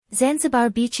Zanzibar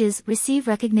beaches receive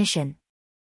recognition.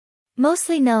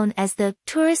 Mostly known as the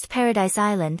Tourist Paradise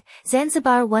Island,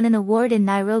 Zanzibar won an award in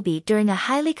Nairobi during a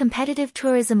highly competitive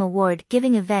tourism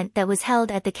award-giving event that was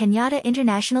held at the Kenyatta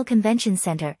International Convention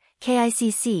Center,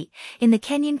 KICC, in the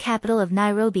Kenyan capital of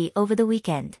Nairobi over the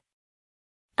weekend.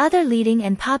 Other leading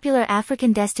and popular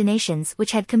African destinations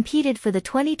which had competed for the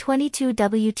 2022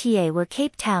 WTA were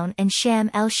Cape Town and Sharm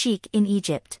el-Sheikh in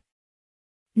Egypt.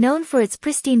 Known for its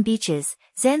pristine beaches,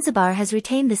 Zanzibar has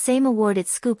retained the same award it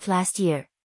scooped last year.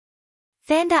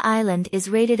 Thanda Island is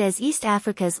rated as East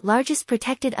Africa's largest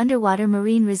protected underwater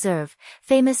marine reserve,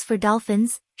 famous for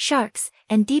dolphins, sharks,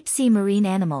 and deep-sea marine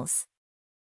animals.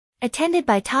 Attended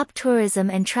by top tourism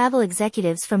and travel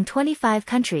executives from 25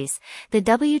 countries, the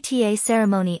WTA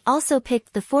ceremony also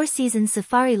picked the Four Seasons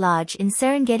Safari Lodge in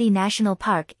Serengeti National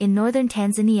Park in northern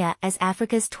Tanzania as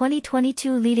Africa's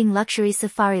 2022 leading luxury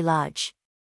safari lodge.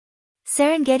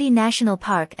 Serengeti National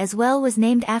Park as well was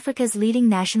named Africa's leading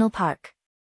national park.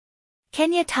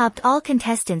 Kenya topped all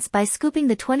contestants by scooping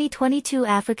the 2022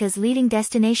 Africa's leading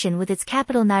destination with its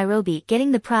capital Nairobi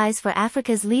getting the prize for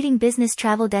Africa's leading business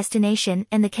travel destination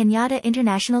and the Kenyatta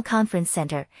International Conference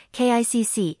Center,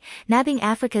 KICC, nabbing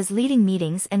Africa's leading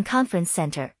meetings and conference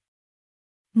center.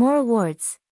 More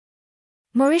awards.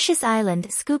 Mauritius Island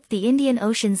scooped the Indian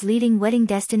Ocean's leading wedding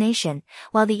destination,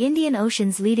 while the Indian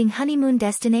Ocean's leading honeymoon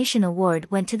destination award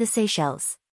went to the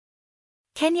Seychelles.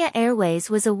 Kenya Airways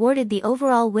was awarded the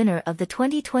overall winner of the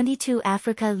 2022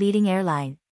 Africa Leading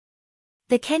Airline.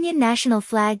 The Kenyan national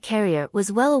flag carrier was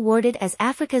well awarded as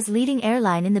Africa's leading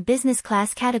airline in the business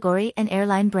class category and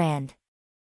airline brand.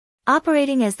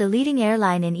 Operating as the leading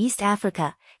airline in East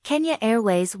Africa, Kenya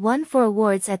Airways won 4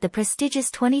 awards at the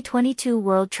prestigious 2022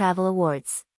 World Travel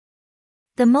Awards.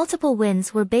 The multiple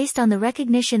wins were based on the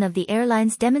recognition of the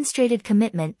airline's demonstrated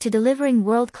commitment to delivering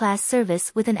world-class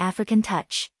service with an African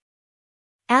touch.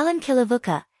 Alan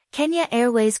Kilavuka, Kenya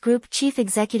Airways Group Chief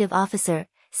Executive Officer,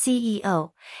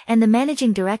 CEO, and the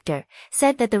Managing Director,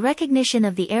 said that the recognition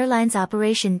of the airline's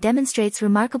operation demonstrates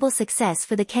remarkable success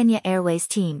for the Kenya Airways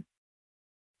team.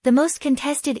 The most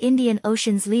contested Indian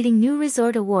Ocean's leading new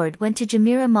resort award went to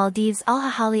Jumeirah Maldives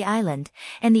Al-Hahali Island,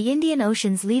 and the Indian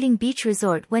Ocean's leading beach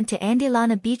resort went to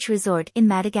Andilana Beach Resort in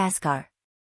Madagascar.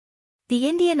 The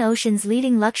Indian Ocean's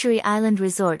leading luxury island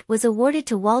resort was awarded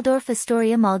to Waldorf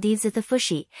Astoria Maldives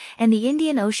Ithafushi, and the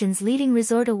Indian Ocean's leading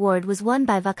resort award was won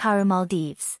by Vakaru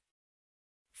Maldives.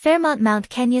 Fairmont Mount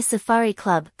Kenya Safari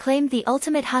Club claimed the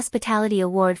Ultimate Hospitality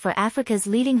Award for Africa's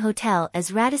leading hotel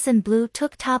as Radisson Blu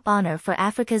took top honor for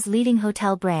Africa's leading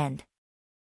hotel brand.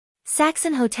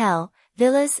 Saxon Hotel,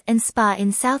 Villas and Spa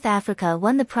in South Africa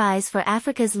won the prize for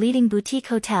Africa's leading boutique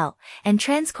hotel, and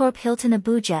Transcorp Hilton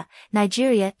Abuja,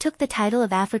 Nigeria took the title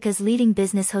of Africa's leading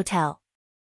business hotel.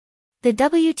 The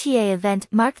WTA event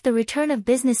marked the return of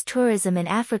business tourism in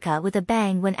Africa with a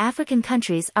bang when African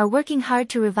countries are working hard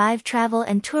to revive travel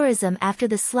and tourism after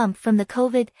the slump from the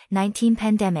COVID-19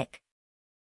 pandemic.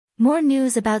 More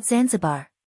news about Zanzibar.